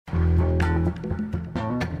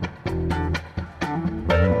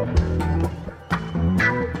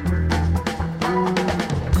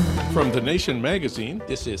From The Nation magazine,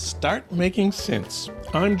 this is Start Making Sense.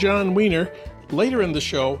 I'm Jon Wiener. Later in the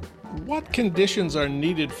show, what conditions are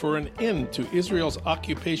needed for an end to Israel's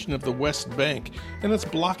occupation of the West Bank and its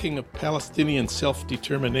blocking of Palestinian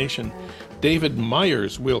self-determination? David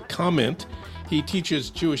Myers will comment. He teaches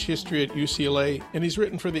Jewish history at UCLA, and he's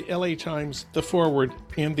written for the LA Times, The Forward,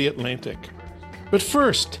 and The Atlantic. But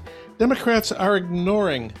first, Democrats are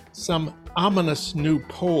ignoring some ominous new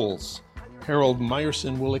polls. Harold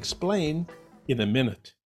Meyerson will explain in a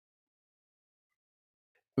minute.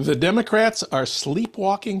 The Democrats are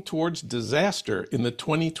sleepwalking towards disaster in the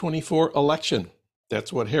 2024 election.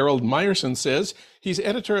 That's what Harold Meyerson says. He's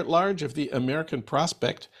editor-at-large of the American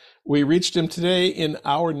Prospect. We reached him today in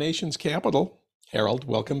our nation's capital. Harold,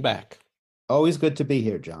 welcome back. Always good to be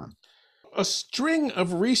here, John. A string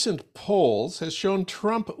of recent polls has shown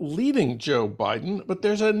Trump leading Joe Biden, but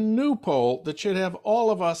there's a new poll that should have all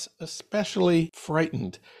of us especially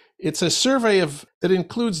frightened. It's a survey that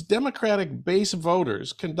includes Democratic base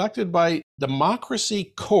voters conducted by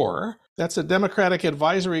Democracy Corps. That's a Democratic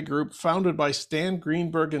advisory group founded by Stan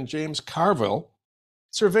Greenberg and James Carville.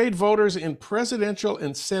 Surveyed voters in presidential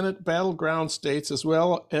and Senate battleground states as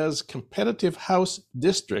well as competitive House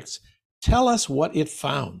districts. Tell us what it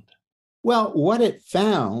found. Well, what it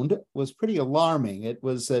found was pretty alarming. It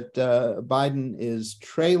was that Biden is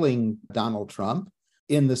trailing Donald Trump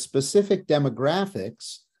in the specific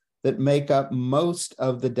demographics that make up most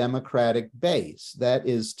of the Democratic base. That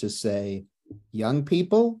is to say, young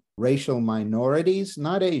people, racial minorities,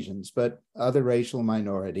 not Asians, but other racial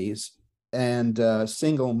minorities, and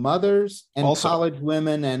single mothers, and also college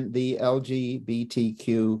women and the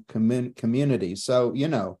LGBTQ community.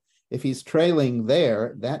 So, if he's trailing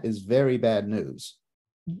there, that is very bad news.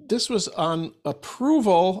 This was on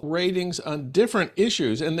approval ratings on different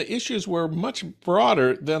issues, and the issues were much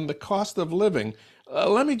broader than the cost of living.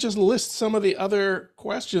 Let me just list some of the other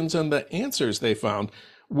questions and the answers they found.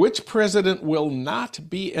 Which president will not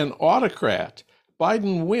be an autocrat?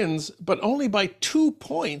 Biden wins, but only by 2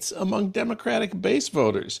 points among Democratic base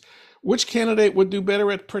voters. Which candidate would do better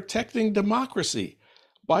at protecting democracy?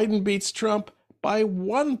 Biden beats Trump by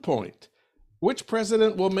 1 point. Which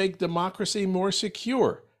president will make democracy more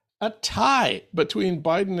secure? A tie between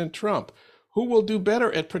Biden and Trump. Who will do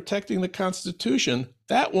better at protecting the Constitution?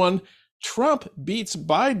 That one, Trump beats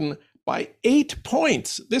Biden by 8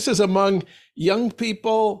 points. This is among young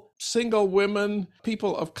people, single women,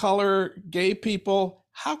 people of color, gay people.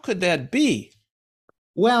 How could that be?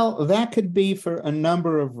 Well, that could be for a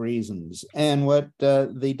number of reasons. And what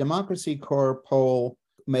the Democracy Corps poll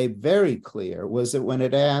made very clear was that when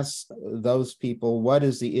it asked those people, what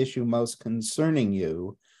is the issue most concerning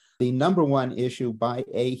you? The number one issue by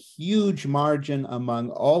a huge margin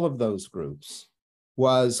among all of those groups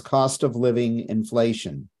was cost of living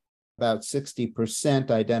inflation. About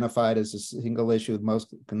 60% identified as a single issue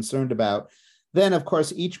most concerned about. Then, of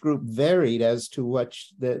course, each group varied as to what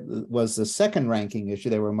was the second ranking issue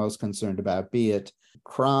they were most concerned about, be it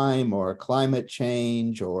crime or climate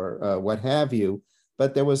change or what have you.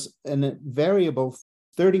 But there was a variable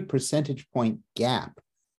 30 percentage point gap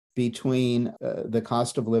between the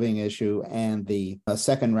cost of living issue and the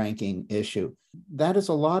second ranking issue. That is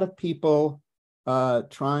a lot of people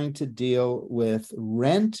trying to deal with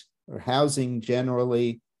rent or housing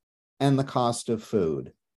generally and the cost of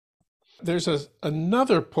food. There's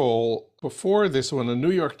another poll before this one, a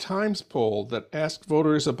New York Times poll that asked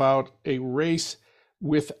voters about a race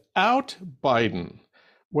without Biden.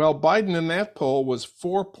 Well, Biden in that poll was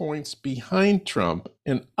 4 points behind Trump.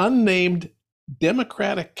 An unnamed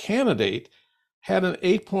Democratic candidate had an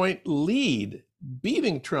 8-point lead,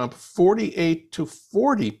 beating Trump 48 to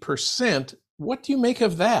 40%. What do you make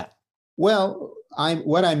of that? Well,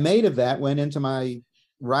 what I made of that went into my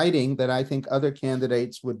writing that I think other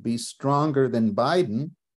candidates would be stronger than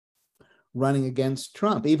Biden running against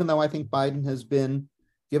Trump, even though I think Biden has been,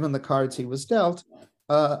 given the cards he was dealt,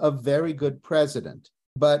 a very good president.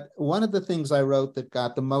 But one of the things I wrote that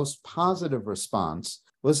got the most positive response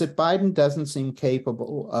was that Biden doesn't seem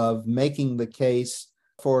capable of making the case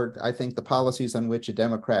for, I think, the policies on which a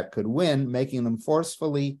Democrat could win, making them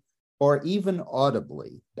forcefully or even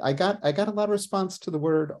audibly. I got a lot of response to the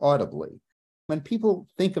word audibly. When people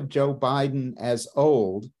think of Joe Biden as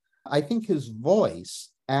old, I think his voice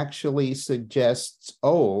actually suggests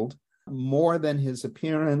old more than his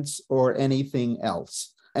appearance or anything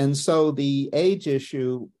else. And so the age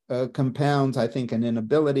issue compounds, I think, an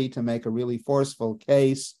inability to make a really forceful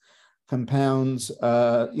case, compounds,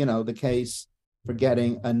 the case for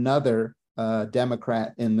getting another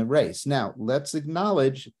Democrat in the race. Now, let's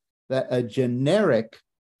acknowledge that a generic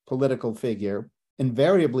political figure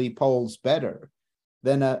invariably polls better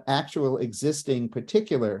than an actual existing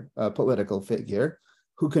particular political figure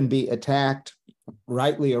who can be attacked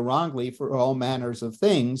rightly or wrongly for all manners of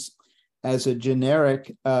things, as a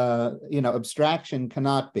generic abstraction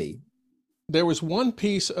cannot be. There was one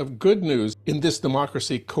piece of good news in this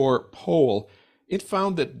Democracy Corps poll. It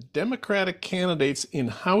found that Democratic candidates in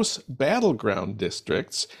House battleground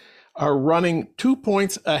districts are running 2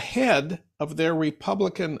 points ahead of their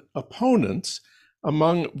Republican opponents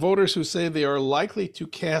among voters who say they are likely to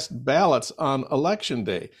cast ballots on Election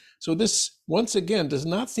Day. So this, once again, does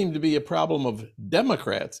not seem to be a problem of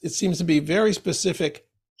Democrats. It seems to be very specific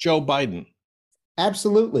Joe Biden.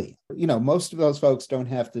 Absolutely. Most of those folks don't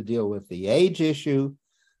have to deal with the age issue.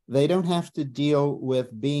 They don't have to deal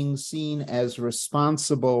with being seen as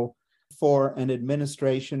responsible for an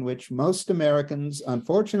administration which most Americans,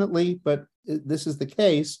 unfortunately, but this is the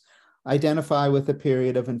case, identify with a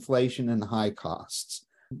period of inflation and high costs.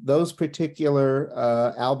 Those particular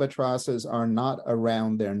albatrosses are not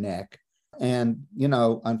around their neck. And,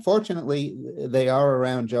 unfortunately, they are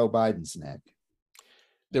around Joe Biden's neck.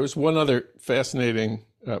 There was one other fascinating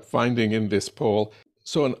finding in this poll.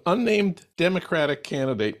 So an unnamed Democratic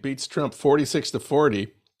candidate beats Trump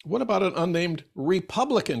 46-40. What about an unnamed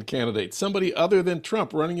Republican candidate, somebody other than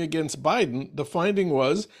Trump running against Biden? The finding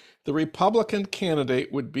was the Republican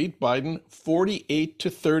candidate would beat Biden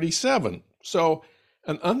 48-37. So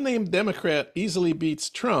an unnamed Democrat easily beats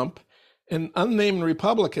Trump. An unnamed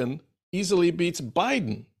Republican easily beats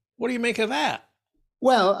Biden. What do you make of that?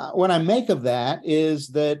 Well, what I make of that is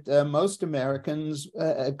that most Americans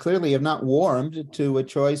clearly have not warmed to a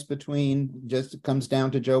choice between, just it comes down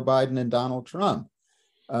to Joe Biden and Donald Trump.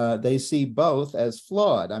 They see both as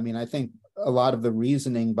flawed. I mean, I think a lot of the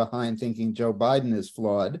reasoning behind thinking Joe Biden is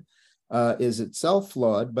flawed is itself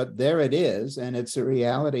flawed, but there it is. And it's a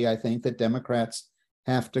reality, I think, that Democrats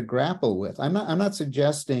have to grapple with. I'm not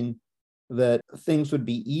suggesting that things would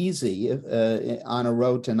be easy on a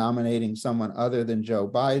road to nominating someone other than Joe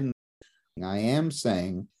Biden. I am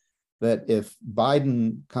saying that if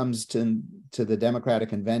Biden comes to the Democratic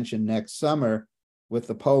convention next summer with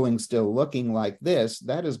the polling still looking like this,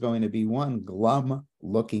 that is going to be one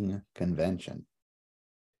glum-looking convention.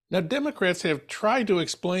 Now, Democrats have tried to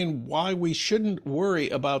explain why we shouldn't worry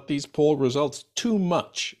about these poll results too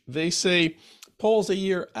much. They say polls a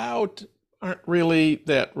year out aren't really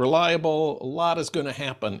that reliable. A lot is going to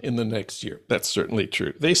happen in the next year. That's certainly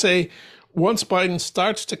true. They say once Biden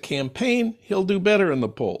starts to campaign, he'll do better in the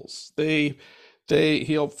polls.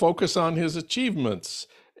 He'll focus on his achievements.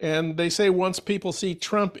 And they say once people see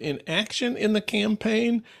Trump in action in the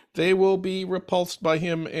campaign, they will be repulsed by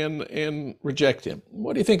him and reject him.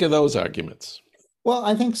 What do you think of those arguments? Well,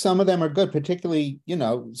 I think some of them are good, particularly,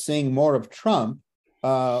 seeing more of Trump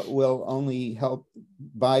will only help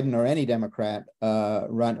Biden or any Democrat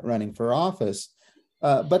running for office.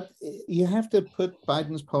 But you have to put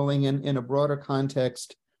Biden's polling in a broader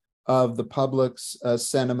context of the public's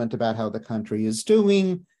sentiment about how the country is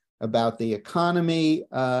doing, about the economy,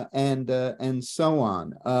 and so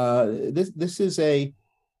on. This is a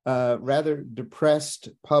rather depressed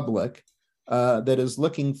public that is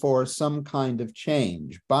looking for some kind of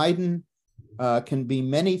change. Biden can be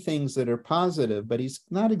many things that are positive, but he's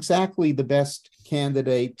not exactly the best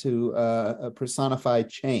candidate to personify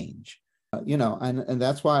change. And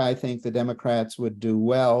that's why I think the Democrats would do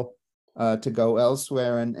well to go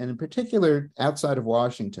elsewhere, and in particular outside of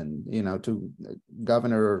Washington, to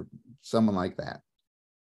governor or someone like that.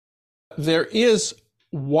 There is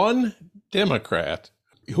one Democrat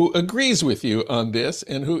who agrees with you on this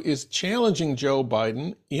and who is challenging Joe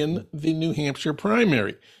Biden in the New Hampshire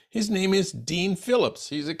primary. His name is Dean Phillips.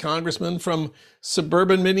 He's a congressman from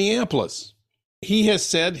suburban Minneapolis. He has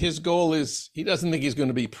said his goal is, he doesn't think he's going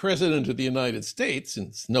to be president of the United States,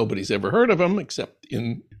 since nobody's ever heard of him except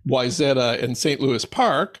in Wayzata and St. Louis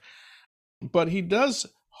Park. But he does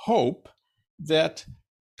hope that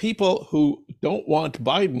people who don't want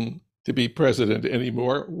Biden to be president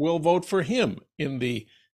anymore will vote for him in the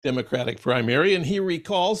Democratic primary. And he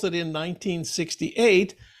recalls that in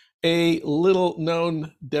 1968, a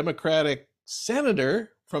little-known Democratic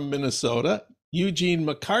senator from Minnesota, Eugene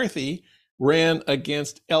McCarthy, ran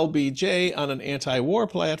against LBJ on an anti-war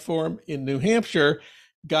platform in New Hampshire,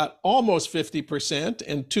 got almost 50%,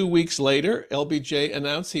 and 2 weeks later, LBJ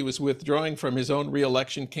announced he was withdrawing from his own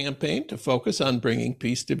re-election campaign to focus on bringing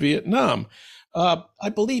peace to Vietnam. I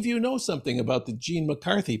believe you know something about the Gene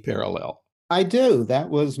McCarthy parallel. I do. That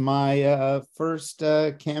was my first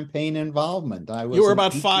campaign involvement. I You was were an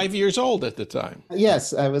about 18. 5 years old at the time.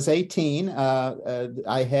 Yes, I was 18.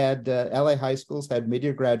 I had LA high schools had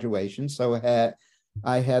mid-year graduation, so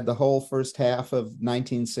I had the whole first half of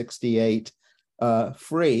 1968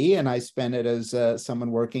 free, and I spent it as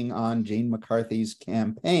someone working on Gene McCarthy's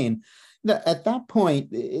campaign. At that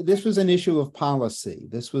point, this was an issue of policy.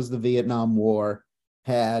 This was the Vietnam War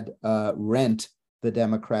had rent the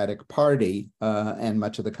Democratic Party and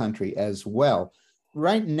much of the country as well.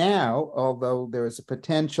 Right now, although there is a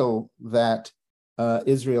potential that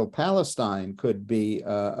Israel-Palestine could be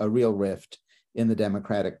a real rift in the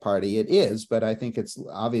Democratic Party, it is, but I think it's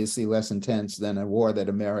obviously less intense than a war that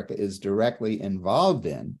America is directly involved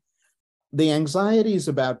in. The anxieties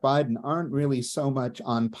about Biden aren't really so much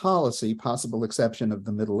on policy, possible exception of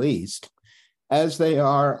the Middle East, as they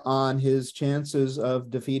are on his chances of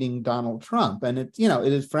defeating Donald Trump. And it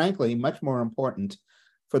is frankly much more important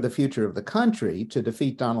for the future of the country to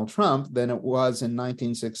defeat Donald Trump than it was in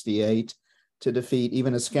 1968 to defeat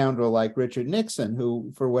even a scoundrel like Richard Nixon,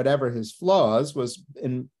 who, for whatever his flaws, was,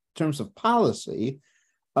 in terms of policy,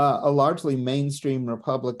 a largely mainstream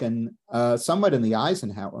Republican, somewhat in the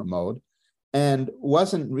Eisenhower mode, and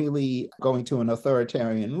wasn't really going to an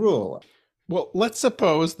authoritarian rule. Well, let's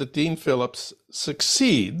suppose that Dean Phillips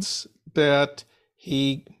succeeds, that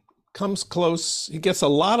he comes close, he gets a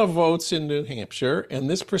lot of votes in New Hampshire, and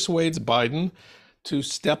this persuades Biden to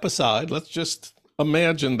step aside. Let's just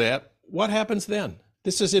imagine that. What happens then?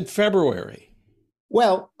 This is in February.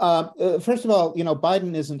 Well, first of all,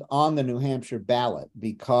 Biden isn't on the New Hampshire ballot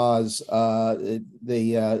because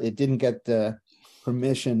it didn't get the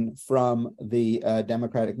permission from the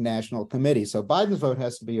Democratic National Committee. So Biden's vote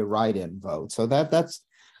has to be a write-in vote. So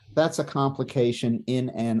that's a complication in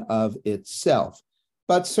and of itself.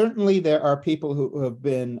 But certainly there are people who have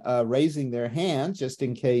been raising their hands just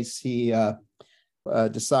in case he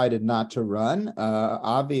decided not to run.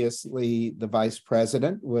 Obviously, the vice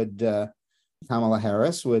president Kamala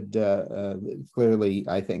Harris would clearly,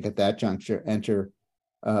 I think, at that juncture enter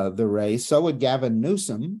the race. So would Gavin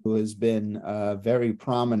Newsom, who has been very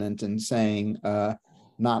prominent in saying,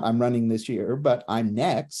 not I'm running this year, but I'm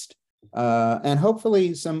next. And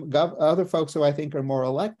hopefully some other folks who I think are more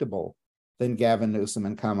electable than Gavin Newsom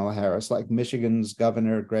and Kamala Harris, like Michigan's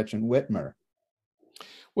Governor Gretchen Whitmer.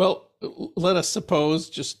 Well, let us suppose,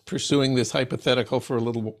 just pursuing this hypothetical for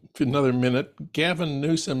another minute, Gavin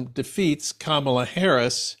Newsom defeats Kamala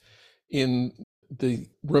Harris in the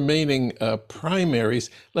remaining primaries.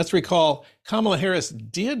 Let's recall Kamala Harris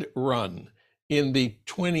did run in the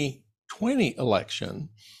 2020 election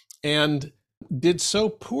and did so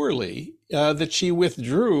poorly that she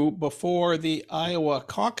withdrew before the Iowa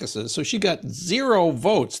caucuses. So she got 0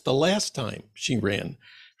 votes the last time she ran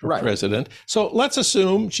for president. So let's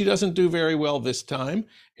assume she doesn't do very well this time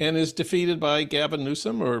and is defeated by Gavin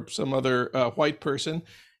Newsom or some other white person.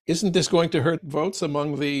 Isn't this going to hurt votes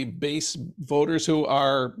among the base voters who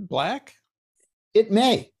are Black? It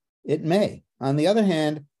may. It may. On the other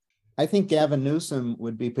hand, I think Gavin Newsom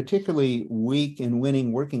would be particularly weak in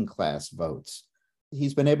winning working class votes.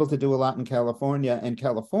 He's been able to do a lot in California, and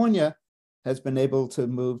California has been able to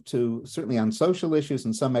move to, certainly on social issues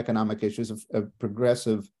and some economic issues, a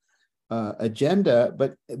progressive agenda,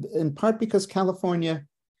 but in part because California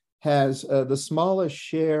has the smallest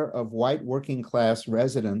share of white working class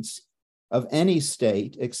residents of any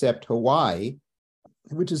state except Hawaii,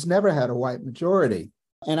 which has never had a white majority.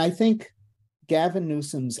 And I think Gavin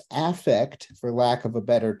Newsom's affect, for lack of a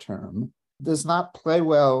better term, does not play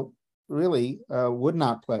well, really would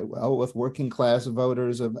not play well with working class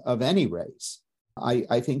voters of any race.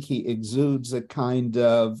 I think he exudes a kind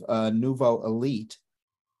of nouveau elite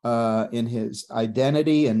in his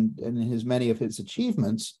identity and in many of his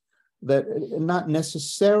achievements that not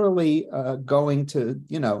necessarily going to,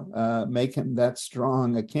 make him that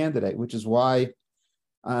strong a candidate, which is why,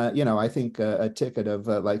 I think a ticket of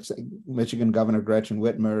like say, Michigan Governor Gretchen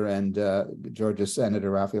Whitmer and Georgia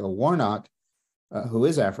Senator Raphael Warnock, who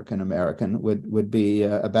is African American, would be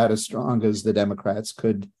about as strong as the Democrats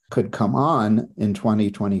could come on in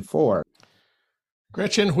 2024.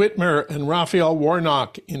 Gretchen Whitmer and Raphael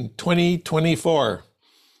Warnock in 2024.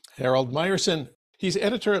 Harold Meyerson, he's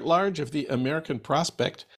editor-at-large of the American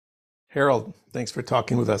Prospect. Harold, thanks for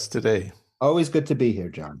talking with us today. Always good to be here,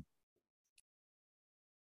 John.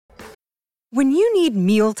 When you need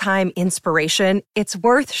mealtime inspiration, it's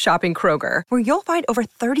worth shopping Kroger, where you'll find over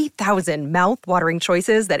 30,000 mouth-watering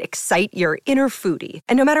choices that excite your inner foodie.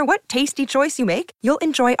 And no matter what tasty choice you make, you'll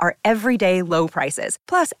enjoy our everyday low prices,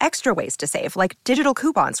 plus extra ways to save, like digital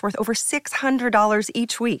coupons worth over $600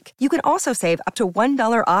 each week. You can also save up to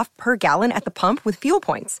 $1 off per gallon at the pump with fuel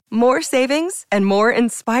points. More savings and more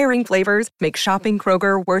inspiring flavors make shopping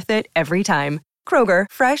Kroger worth it every time. Kroger,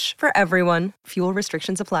 fresh for everyone. Fuel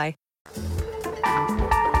restrictions apply.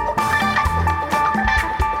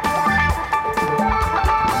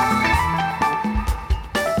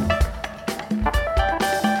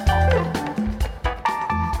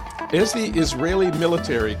 As the Israeli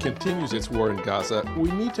military continues its war in Gaza, we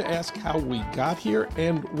need to ask how we got here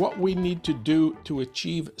and what we need to do to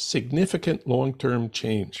achieve significant long-term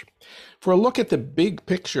change. For a look at the big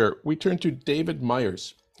picture, we turn to David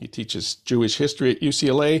Myers. He teaches Jewish history at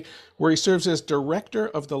UCLA, where he serves as director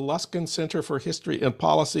of the Luskin Center for History and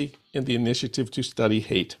Policy and the Initiative to Study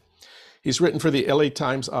Hate. He's written for the LA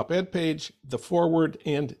Times op-ed page, The Forward,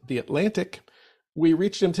 and The Atlantic. We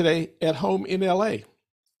reached him today at home in LA.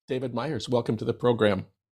 David Myers, welcome to the program.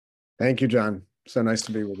 Thank you, John. So nice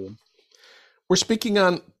to be with you. We're speaking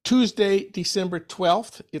on Tuesday, December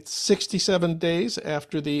 12th. It's 67 days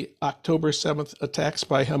after the October 7th attacks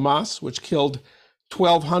by Hamas, which killed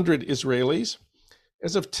 1,200 Israelis.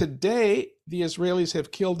 As of today, the Israelis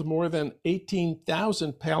have killed more than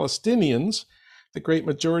 18,000 Palestinians, the great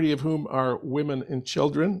majority of whom are women and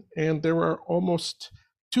children, and there are almost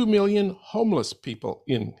 2 million homeless people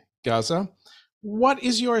in Gaza. What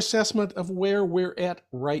is your assessment of where we're at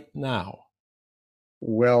right now?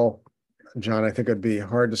 Well, John, I think it'd be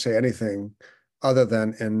hard to say anything other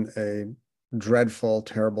than in a dreadful,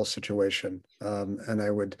 terrible situation. And I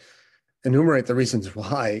would enumerate the reasons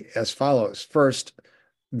why as follows. First,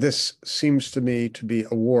 this seems to me to be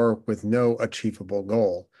a war with no achievable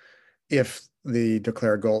goal. If the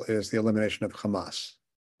declared goal is the elimination of Hamas,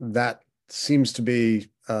 that seems to be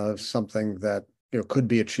something that could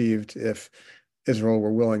be achieved if Israel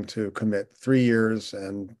were willing to commit 3 years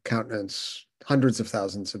and countenance hundreds of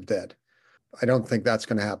thousands of dead. I don't think that's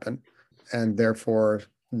going to happen, and therefore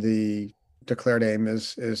the declared aim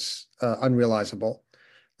is unrealizable.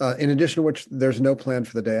 In addition to which, there's no plan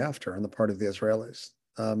for the day after on the part of the Israelis,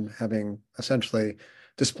 having essentially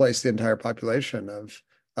displaced the entire population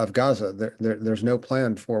of Gaza. There's no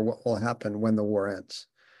plan for what will happen when the war ends.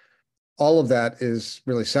 All of that is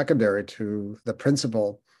really secondary to the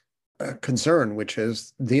principal concern, which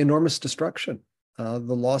is the enormous destruction, the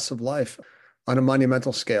loss of life on a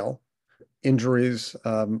monumental scale, injuries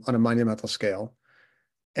on a monumental scale,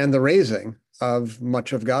 and the razing of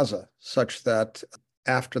much of Gaza, such that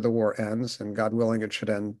after the war ends, and God willing it should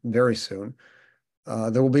end very soon,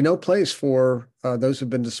 there will be no place for those who've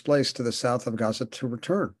been displaced to the south of Gaza to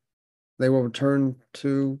return. They will return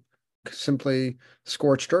to simply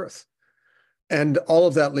scorched earth. And all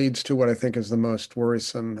of that leads to what I think is the most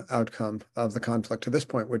worrisome outcome of the conflict to this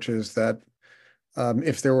point, which is that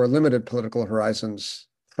if there were limited political horizons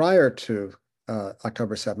prior to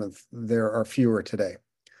October 7th, there are fewer today.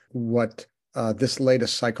 What this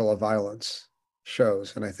latest cycle of violence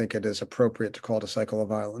shows, and I think it is appropriate to call it a cycle of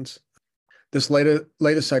violence, this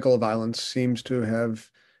latest cycle of violence seems to have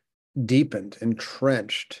deepened,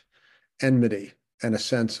 entrenched enmity and a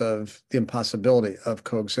sense of the impossibility of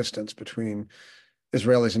coexistence between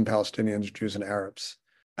Israelis and Palestinians, Jews and Arabs.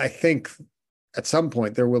 I think at some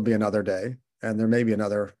point there will be another day, and there may be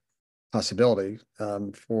another possibility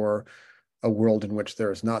for a world in which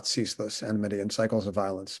there is not ceaseless enmity and cycles of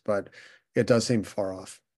violence, but it does seem far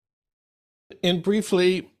off. And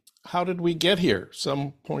briefly, how did we get here?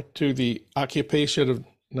 Some point to the occupation of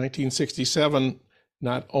 1967,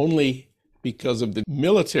 not only because of the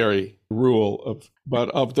military rule but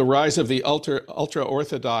of the rise of the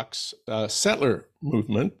ultra-Orthodox settler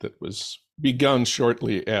movement that was begun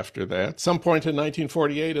shortly after that. Some point in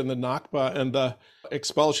 1948 in the Nakba and the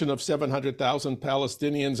expulsion of 700,000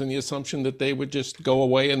 Palestinians and the assumption that they would just go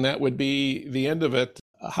away and that would be the end of it.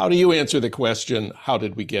 How do you answer the question, how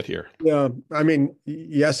did we get here? Yeah, I mean,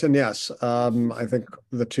 yes and yes. I think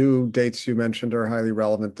the two dates you mentioned are highly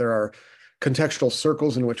relevant. There are contextual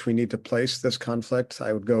circles in which we need to place this conflict.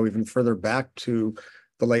 I would go even further back to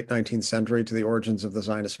the late 19th century, to the origins of the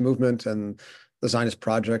Zionist movement and the Zionist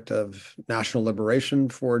project of national liberation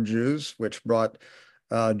for Jews, which brought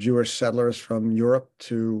Jewish settlers from Europe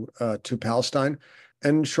to Palestine.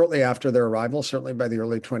 And shortly after their arrival, certainly by the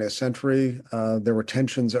early 20th century, there were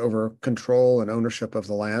tensions over control and ownership of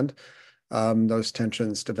the land. Those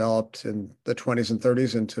tensions developed in the 20s and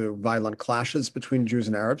 30s into violent clashes between Jews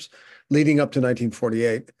and Arabs, leading up to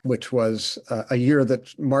 1948, which was a year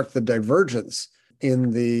that marked the divergence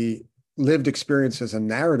in the lived experiences and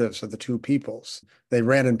narratives of the two peoples. They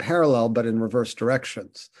ran in parallel, but in reverse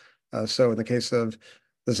directions. So in the case of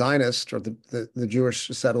the Zionists, or the Jewish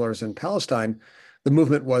settlers in Palestine, the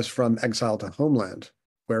movement was from exile to homeland,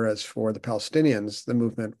 whereas for the Palestinians, the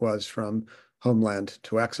movement was from homeland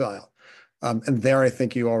to exile. And there, I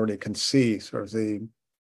think you already can see sort of the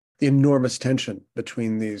enormous tension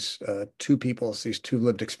between these two peoples, these two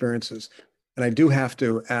lived experiences. And I do have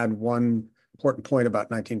to add one important point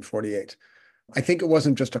about 1948. I think it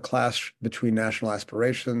wasn't just a clash between national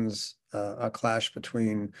aspirations, a clash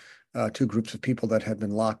between two groups of people that had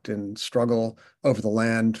been locked in struggle over the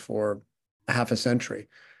land for half a century.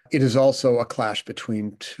 It is also a clash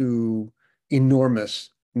between two enormous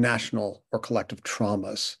national or collective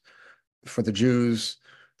traumas. For the Jews,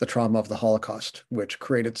 the trauma of the Holocaust, which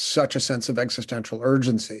created such a sense of existential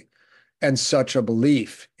urgency and such a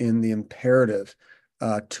belief in the imperative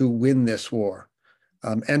to win this war,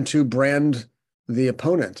 and to brand the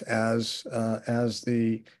opponent as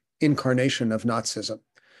the incarnation of Nazism.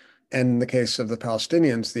 And in the case of the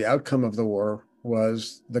Palestinians, the outcome of the war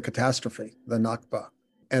was the catastrophe, the Nakba.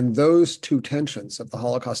 And those two tensions of the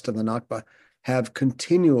Holocaust and the Nakba have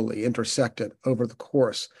continually intersected over the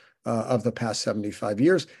course of the past 75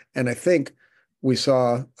 years. And I think we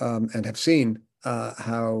saw and have seen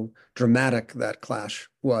how dramatic that clash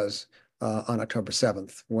was on October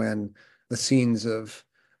 7th, when the scenes of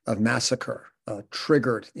massacre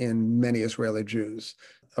triggered in many Israeli Jews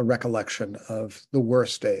a recollection of the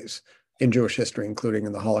worst days in Jewish history, including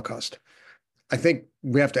in the Holocaust. I think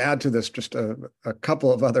we have to add to this just a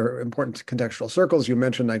couple of other important contextual circles. You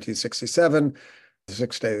mentioned 1967, the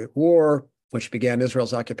Six-Day War, which began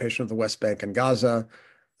Israel's occupation of the West Bank and Gaza,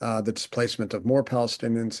 the displacement of more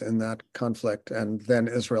Palestinians in that conflict, and then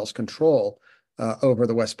Israel's control over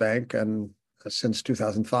the West Bank. And since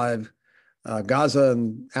 2005, Gaza,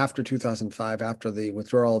 and after 2005, after the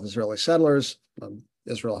withdrawal of Israeli settlers,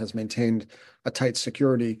 Israel has maintained a tight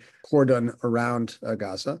security cordon around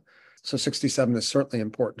Gaza. So 67 is certainly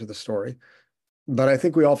important to the story. But I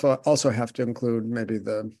think we also have to include maybe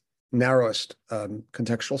the narrowest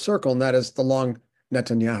contextual circle, and that is the long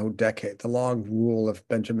Netanyahu decade, the long rule of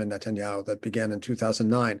Benjamin Netanyahu that began in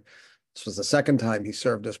 2009. This was the second time he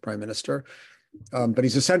served as prime minister, but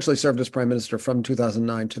he's essentially served as prime minister from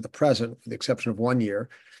 2009 to the present, with the exception of 1 year.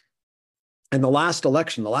 And the last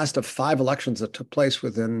election, the last of 5 elections that took place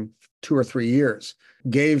within 2 or 3 years,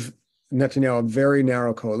 gave Netanyahu a very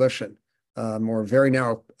narrow coalition, or a very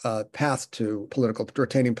narrow path to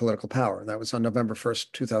retaining political power. And that was on November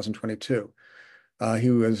 1st, 2022. He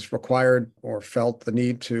was required or felt the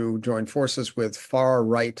need to join forces with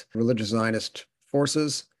far-right religious Zionist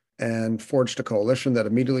forces and forged a coalition that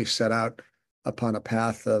immediately set out upon a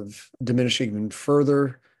path of diminishing even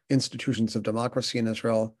further institutions of democracy in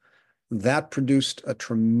Israel. That produced a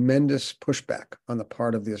tremendous pushback on the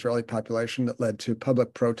part of the Israeli population that led to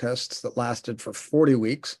public protests that lasted for 40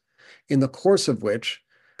 weeks, in the course of which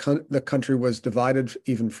the country was divided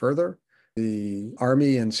even further. The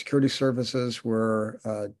army and security services were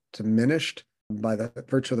diminished by the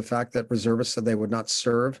virtue of the fact that reservists said they would not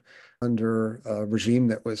serve under a regime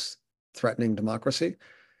that was threatening democracy.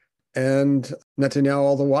 And Netanyahu,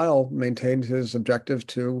 all the while, maintained his objective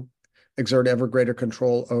to exert ever greater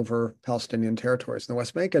control over Palestinian territories in the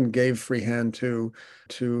West Bank, and gave free hand to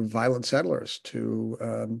violent settlers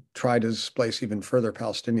to try to displace even further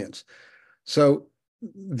Palestinians. So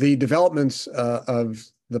the developments of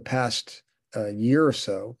the past year or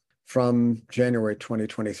so, from January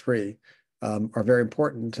 2023, are very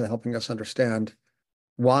important to helping us understand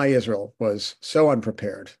why Israel was so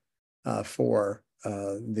unprepared for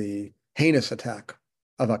the heinous attack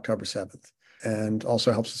of October 7th. And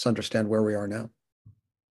also helps us understand where we are now.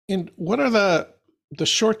 And what are the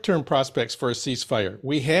short-term prospects for a ceasefire?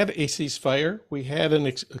 We had a ceasefire. We had an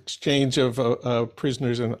exchange of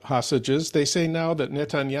prisoners and hostages. They say now that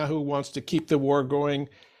Netanyahu wants to keep the war going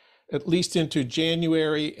at least into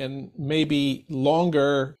January and maybe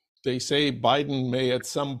longer. They say Biden may at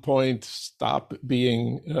some point stop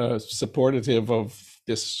being supportive of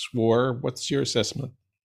this war. What's your assessment?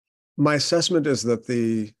 My assessment is that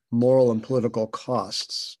the moral and political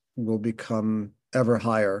costs will become ever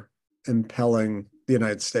higher, impelling the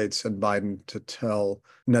United States and Biden to tell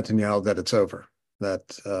Netanyahu that it's over,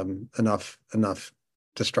 that enough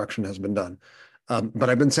destruction has been done. But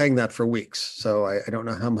I've been saying that for weeks, so I don't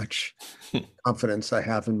know how much confidence I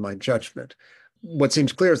have in my judgment. What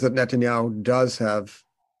seems clear is that Netanyahu does have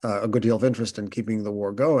a good deal of interest in keeping the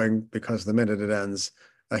war going, because the minute it ends,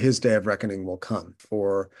 his day of reckoning will come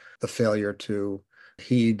for the failure to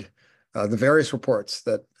heed the various reports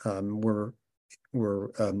that were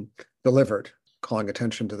delivered, calling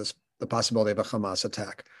attention to the possibility of a Hamas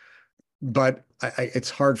attack. But it's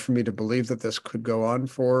hard for me to believe that this could go on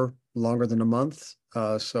for longer than a month.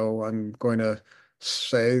 So I'm going to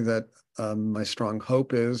say that my strong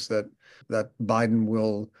hope is that Biden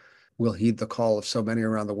will heed the call of so many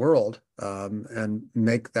around the world and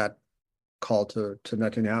make that call to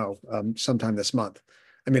Netanyahu sometime this month.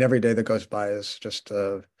 I mean, every day that goes by is just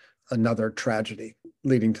another tragedy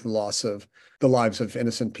leading to the loss of the lives of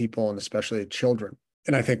innocent people and especially children.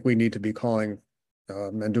 And I think we need to be calling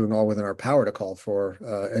and doing all within our power to call for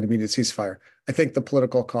an immediate ceasefire. I think the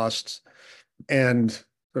political costs and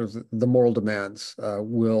sort of the moral demands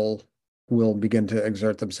will begin to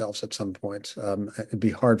exert themselves at some point. It'd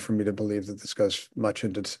be hard for me to believe that this goes much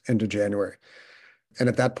into January. And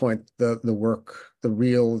at that point, the work, the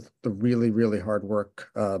really hard work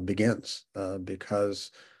begins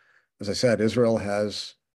because, as I said, Israel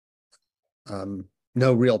has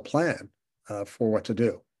no real plan for what to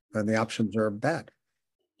do, and the options are bad.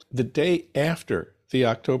 The day after the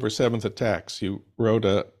October 7th attacks, you wrote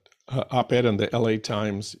a op-ed in the LA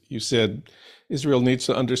Times. You said Israel needs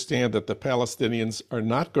to understand that the Palestinians are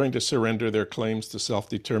not going to surrender their claims to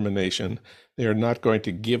self-determination. They are not going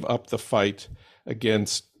to give up the fight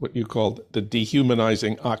against what you called the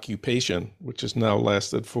dehumanizing occupation, which has now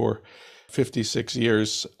lasted for 56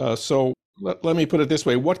 years. So let me put it this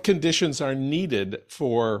way. What conditions are needed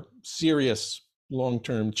for serious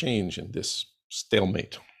long-term change in this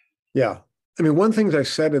stalemate? Yeah. I mean, one thing that I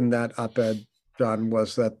said in that op-ed, Jon,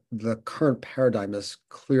 was that the current paradigm is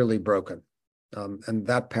clearly broken. And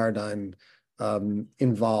that paradigm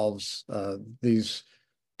involves these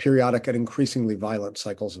periodic and increasingly violent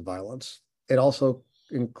cycles of violence. It also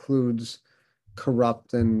includes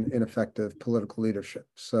corrupt and ineffective political leadership.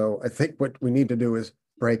 So I think what we need to do is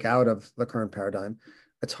break out of the current paradigm.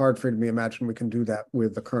 It's hard for me to imagine we can do that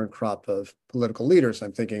with the current crop of political leaders.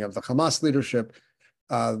 I'm thinking of the Hamas leadership,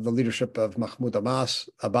 the leadership of Mahmoud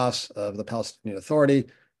Abbas of the Palestinian Authority,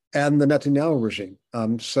 and the Netanyahu regime.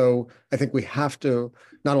 So I think we have to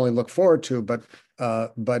not only look forward to,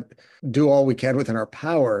 but do all we can within our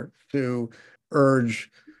power to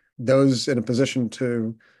urge those in a position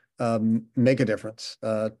to make a difference,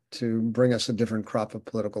 to bring us a different crop of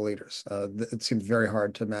political leaders. It seems very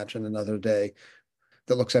hard to imagine another day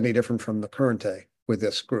that looks any different from the current day with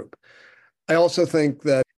this group. I also think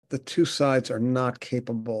that the two sides are not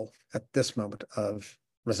capable at this moment of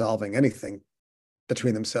resolving anything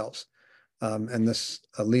between themselves. And this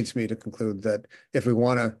leads me to conclude that if we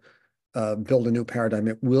want to build a new paradigm,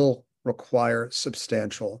 it will require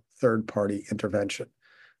substantial third-party intervention.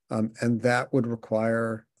 And that would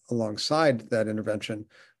require, alongside that intervention,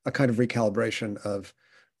 a kind of recalibration of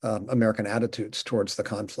American attitudes towards the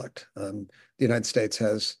conflict. The United States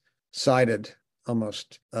has sided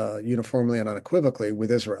almost uniformly and unequivocally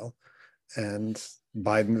with Israel. And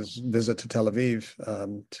Biden's visit to Tel Aviv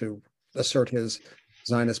to assert his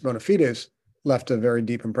Zionist bona fides left a very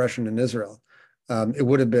deep impression in Israel. It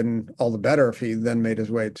would have been all the better if he then made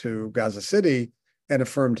his way to Gaza City and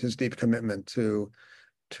affirmed his deep commitment to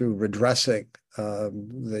redressing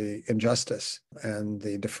the injustice and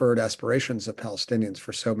the deferred aspirations of Palestinians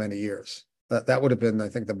for so many years. That would have been, I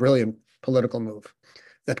think, the brilliant political move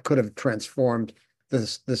that could have transformed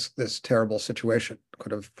this terrible situation,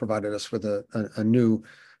 could have provided us with a new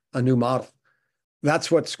model.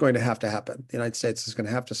 That's what's going to happen. The United States is going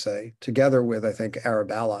to have to say, together with, I think,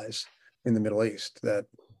 Arab allies in the Middle East, that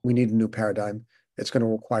we need a new paradigm. It's going to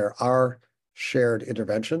require our shared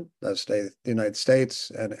intervention, as the United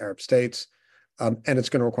States and Arab states, and it's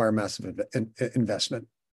going to require massive investment.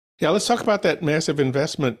 Yeah, let's talk about that massive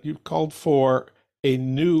investment. You called for a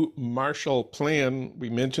new Marshall Plan.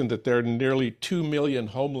 We mentioned that there are nearly 2 million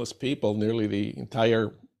homeless people. Nearly the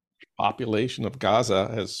entire population of Gaza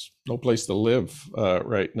has no place to live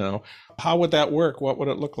right now. How would that work? What would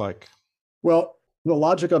it look like? Well, the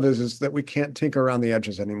logic of it is that we can't tinker around the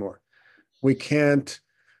edges anymore. We can't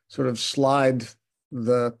sort of slide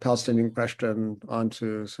the Palestinian question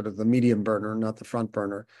onto sort of the medium burner, not the front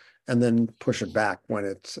burner, and then push it back when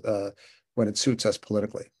it suits us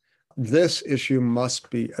politically. This issue must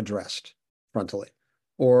be addressed frontally,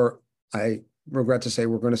 or I regret to say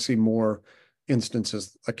we're going to see more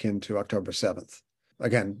instances akin to October 7th.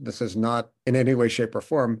 Again, this is not in any way, shape, or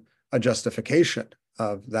form a justification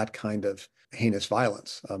of that kind of heinous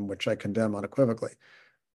violence, which I condemn unequivocally.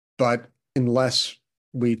 But unless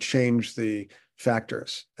we change the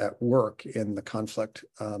factors at work in the conflict.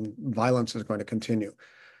 Violence is going to continue.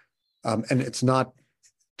 And it's not,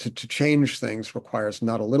 to change things requires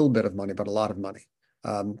not a little bit of money, but a lot of money.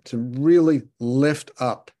 To really lift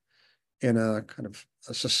up in a kind of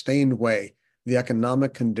a sustained way the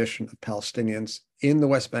economic condition of Palestinians in the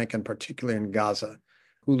West Bank and particularly in Gaza,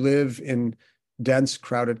 who live in dense,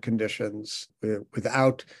 crowded conditions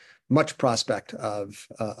without much prospect of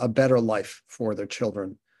a better life for their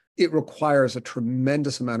children. It requires a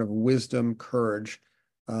tremendous amount of wisdom, courage,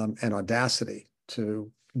 and audacity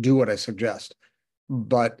to do what I suggest.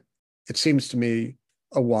 But it seems to me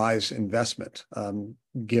a wise investment,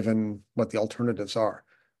 given what the alternatives are.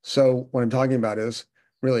 So what I'm talking about is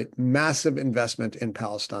really massive investment in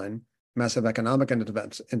Palestine, massive economic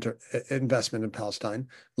investment in Palestine,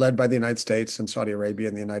 led by the United States and Saudi Arabia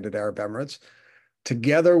and the United Arab Emirates,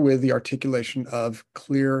 together with the articulation of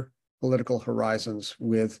clear political horizons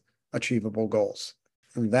with achievable goals.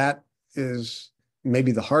 And that is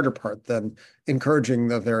maybe the harder part than encouraging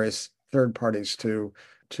the various third parties to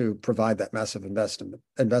provide that massive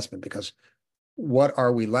investment, because what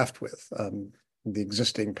are we left with? The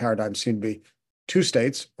existing paradigm seemed to be two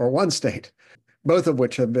states or one state, both of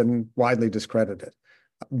which have been widely discredited.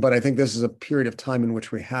 But I think this is a period of time in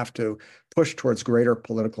which we have to push towards greater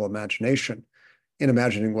political imagination in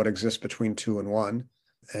imagining what exists between two and one.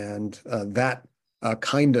 And that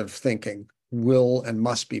kind of thinking will and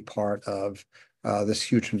must be part of this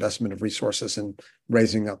huge investment of resources in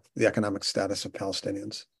raising up the economic status of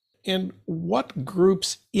Palestinians. And what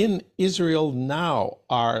groups in Israel now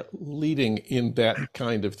are leading in that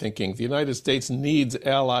kind of thinking? The United States needs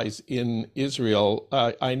allies in Israel.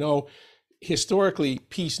 I know historically,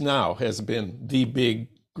 Peace Now has been the big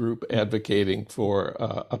group advocating for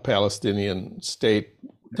a Palestinian state.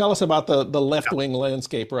 Tell us about the left-wing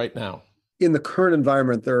landscape right now. In the current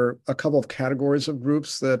environment, there are a couple of categories of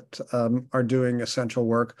groups that are doing essential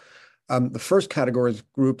work. The first category is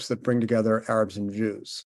groups that bring together Arabs and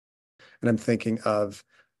Jews. And I'm thinking of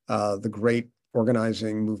the great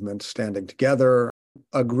organizing movement Standing Together,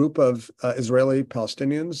 a group of Israeli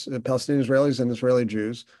Palestinians, Palestinian Israelis and Israeli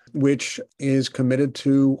Jews, which is committed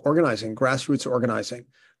to organizing, grassroots organizing,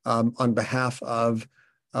 on behalf of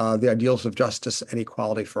the ideals of justice and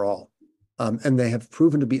equality for all. And they have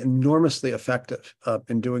proven to be enormously effective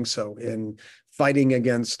in doing so, in fighting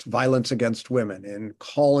against violence against women, in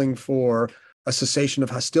calling for a cessation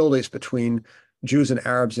of hostilities between Jews and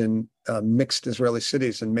Arabs in mixed Israeli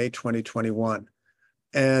cities in May 2021.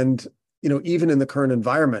 And, even in the current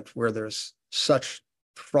environment where there's such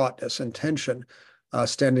fraughtness and tension,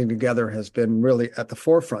 Standing Together has been really at the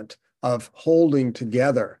forefront of holding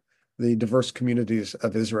together the diverse communities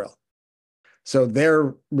of Israel. So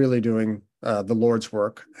they're really doing the Lord's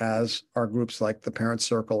work, as are groups like the Parents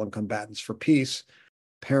Circle and Combatants for Peace.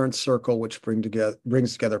 Parents Circle, which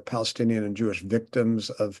brings together Palestinian and Jewish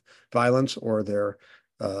victims of violence or their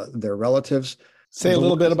relatives. Say a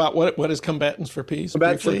little bit about what is Combatants for Peace.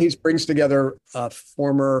 Combatants for Peace brings together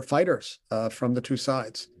former fighters from the two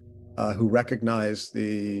sides who recognize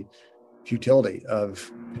the futility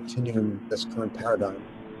of continuing this current paradigm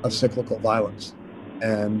of cyclical violence.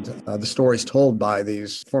 And the stories told by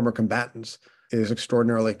these former combatants is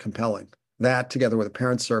extraordinarily compelling. That, together with the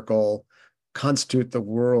Parents Circle, constitute the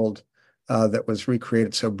world that was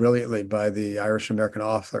recreated so brilliantly by the Irish-American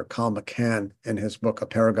author Carl McCann in his book, A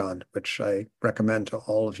Paragon, which I recommend to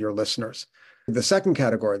all of your listeners. The second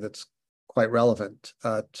category that's quite relevant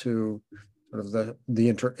to sort of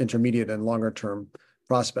the intermediate and longer-term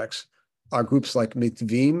prospects are groups like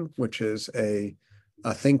Mitvim, which is a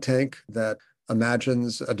think tank that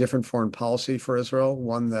imagines a different foreign policy for Israel,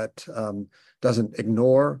 one that doesn't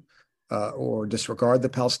ignore or disregard the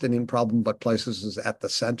Palestinian problem, but places us at the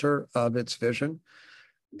center of its vision.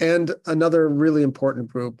 And another really important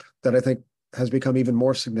group that I think has become even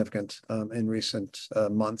more significant in recent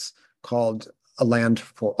months, called A Land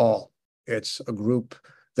for All. It's a group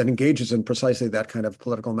that engages in precisely that kind of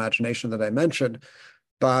political imagination that I mentioned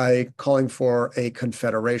by calling for a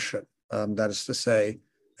confederation. That is to say,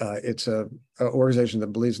 it's an organization that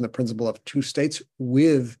believes in the principle of two states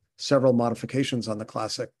with several modifications on the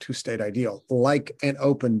classic two-state ideal, like an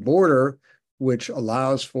open border, which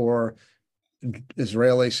allows for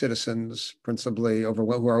Israeli citizens, principally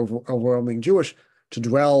who are overwhelmingly Jewish, to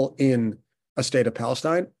dwell in a state of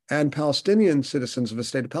Palestine, and Palestinian citizens of a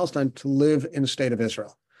state of Palestine to live in a state of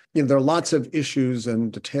Israel. There are lots of issues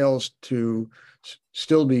and details to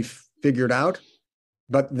still be figured out,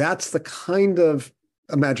 but that's the kind of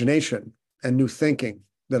imagination and new thinking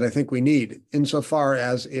that I think we need, insofar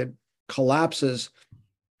as it collapses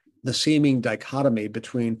the seeming dichotomy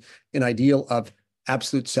between an ideal of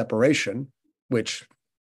absolute separation, which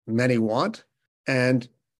many want, and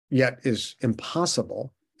yet is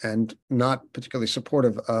impossible and not particularly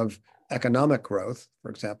supportive of economic growth, for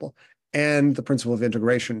example, and the principle of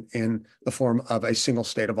integration in the form of a single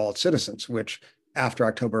state of all its citizens, which after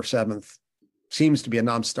October 7th seems to be a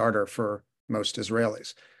non-starter for most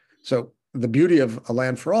Israelis. So the beauty of a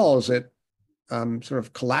land for all is it sort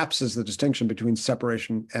of collapses the distinction between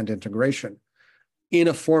separation and integration in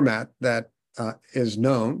a format that is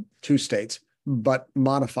known, 2 states, but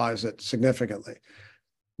modifies it significantly.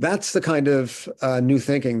 That's the kind of new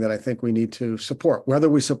thinking that I think we need to support. Whether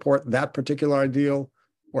we support that particular ideal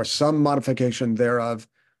or some modification thereof,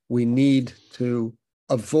 we need to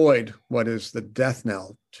avoid what is the death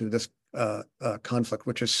knell to this conflict,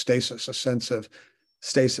 which is stasis, a sense of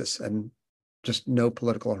stasis and just no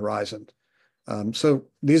political horizon. So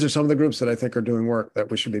these are some of the groups that I think are doing work that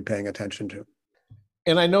we should be paying attention to.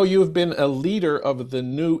 And I know you've been a leader of the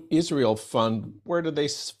New Israel Fund. Where do they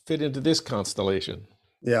fit into this constellation?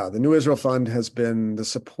 Yeah, the New Israel Fund has been the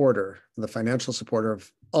supporter, the financial supporter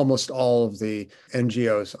of almost all of the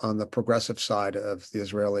NGOs on the progressive side of the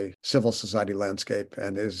Israeli civil society landscape,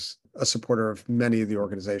 and is a supporter of many of the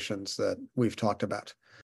organizations that we've talked about.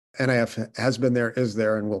 NIF has been there, is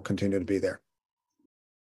there, and will continue to be there.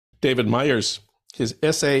 David Myers, his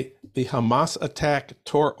essay, The Hamas Attack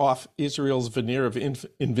Tore Off Israel's Veneer of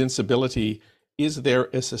Invincibility, Is There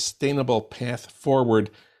a Sustainable Path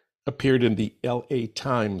Forward?, appeared in the LA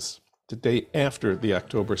Times the day after the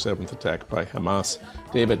October 7th attack by Hamas.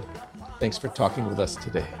 David, thanks for talking with us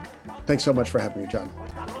today. Thanks so much for having me, John.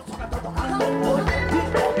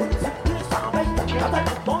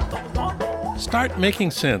 Start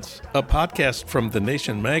Making Sense, a podcast from The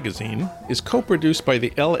Nation magazine, is co-produced by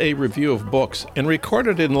the LA Review of Books and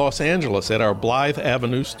recorded in Los Angeles at our Blythe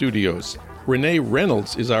Avenue studios. Renee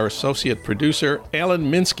Reynolds is our associate producer.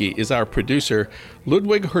 Alan Minsky is our producer.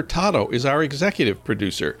 Ludwig Hurtado is our executive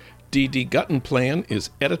producer. D.D. Guttenplan is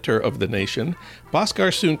editor of The Nation. Bhaskar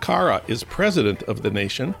Sunkara is president of The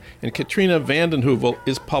Nation. And Katrina vanden Heuvel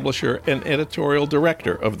is publisher and editorial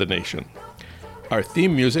director of The Nation. Our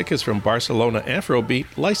theme music is from Barcelona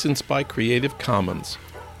Afrobeat, licensed by Creative Commons.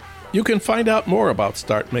 You can find out more about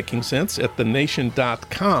Start Making Sense at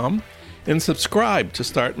thenation.com and subscribe to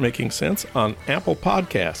Start Making Sense on Apple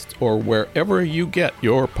Podcasts or wherever you get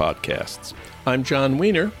your podcasts. I'm Jon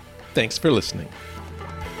Wiener. Thanks for listening.